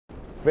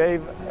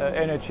Wave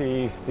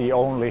energy is the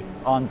only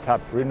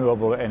untapped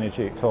renewable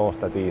energy source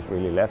that is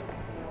really left.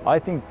 I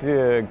think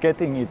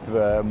getting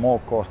it more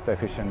cost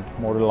efficient,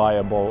 more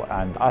reliable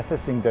and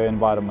assessing the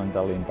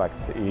environmental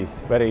impacts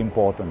is very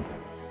important.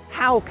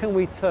 How can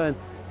we turn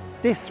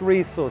this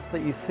resource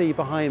that you see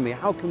behind me,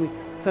 how can we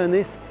turn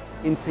this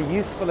into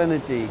useful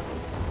energy?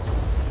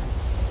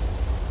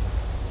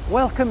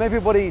 Welcome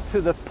everybody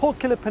to the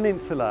Porkkila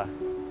Peninsula.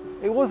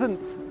 It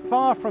wasn't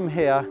far from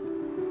here,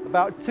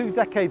 about 2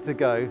 decades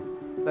ago,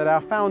 that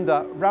our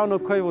founder Rauno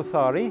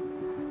Koivusaari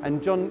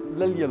and John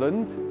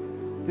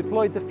Liljelund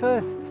deployed the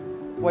first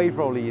wave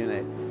roller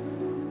units.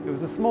 It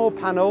was a small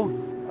panel,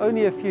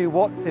 only a few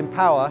watts in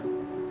power,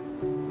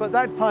 but at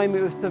that time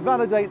it was to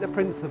validate the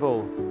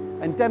principle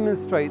and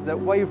demonstrate that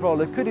wave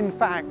roller could in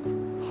fact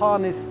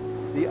harness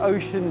the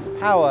ocean's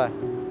power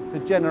to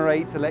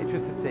generate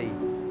electricity.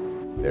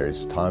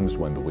 There's times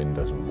when the wind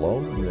doesn't blow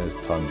and there's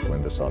times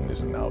when the sun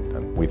isn't out.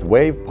 And with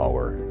wave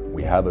power,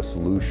 we have a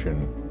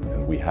solution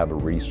and we have a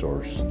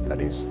resource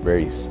that is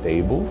very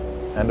stable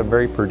and a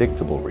very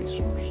predictable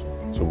resource.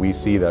 So we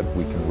see that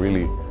we can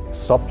really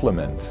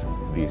supplement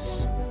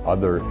these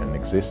other and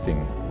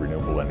existing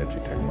renewable energy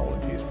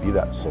technologies, be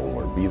that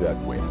solar, be that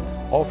wind,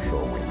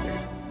 offshore wind.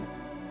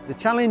 The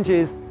challenge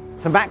is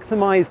to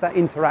maximize that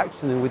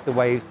interaction with the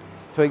waves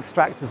to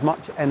extract as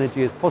much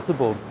energy as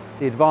possible.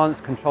 The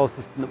advanced control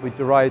system that we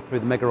derived through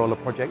the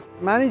MegaRoller project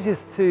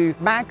manages to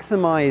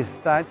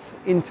maximize that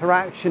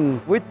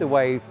interaction with the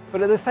waves,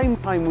 but at the same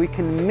time we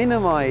can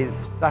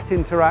minimize that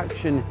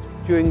interaction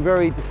during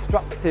very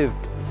destructive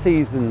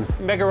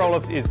seasons.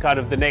 MegaRoller is kind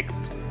of the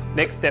next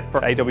step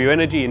for AW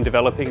Energy in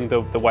developing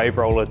the wave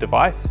roller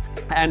device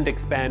and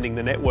expanding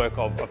the network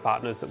of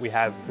partners that we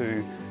have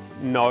who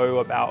know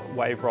about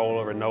wave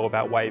roller and know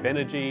about wave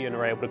energy and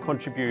are able to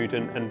contribute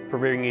and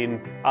bring in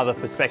other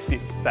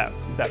perspectives that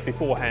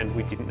beforehand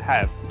we didn't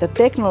have. The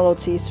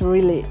technology is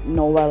really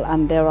novel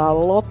and there are a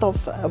lot of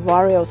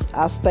various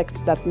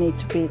aspects that need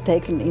to be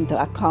taken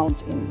into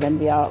account when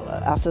we are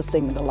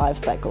assessing the life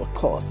cycle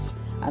costs.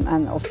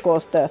 And of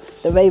course the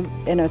wave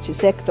energy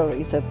sector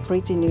is a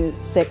pretty new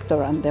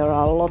sector and there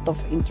are a lot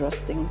of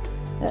interesting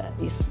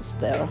issues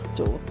there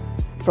too,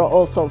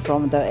 also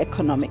from the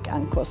economic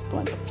and cost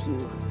point of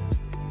view.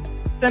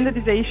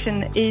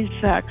 Standardization is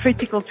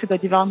critical to the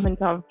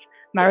development of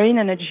marine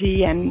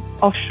energy and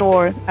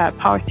offshore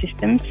power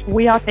systems.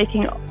 We are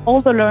taking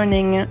all the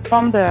learning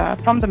from the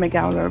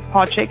MegaRoller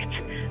project,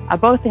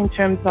 both in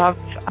terms of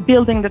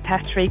building the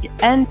test rig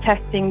and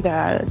testing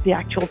the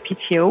actual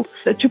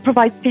PTO, to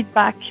provide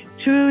feedback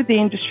to the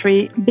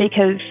industry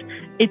because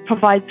it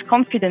provides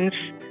confidence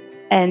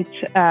and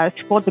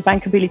support the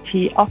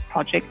bankability of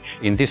projects.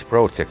 In this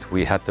project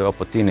we had the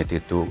opportunity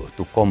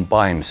to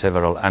combine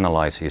several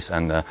analysis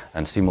and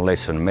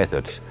simulation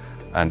methods,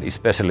 and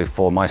especially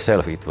for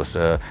myself it was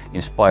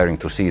inspiring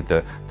to see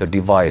the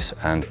device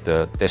and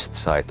the test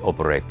site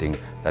operating,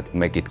 that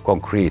make it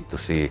concrete to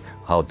see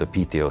how the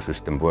PTO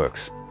system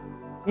works.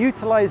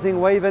 Utilizing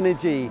wave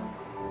energy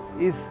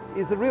is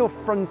a real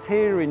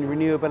frontier in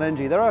renewable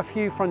energy. There are a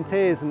few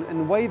frontiers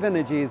and wave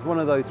energy is one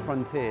of those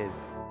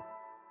frontiers.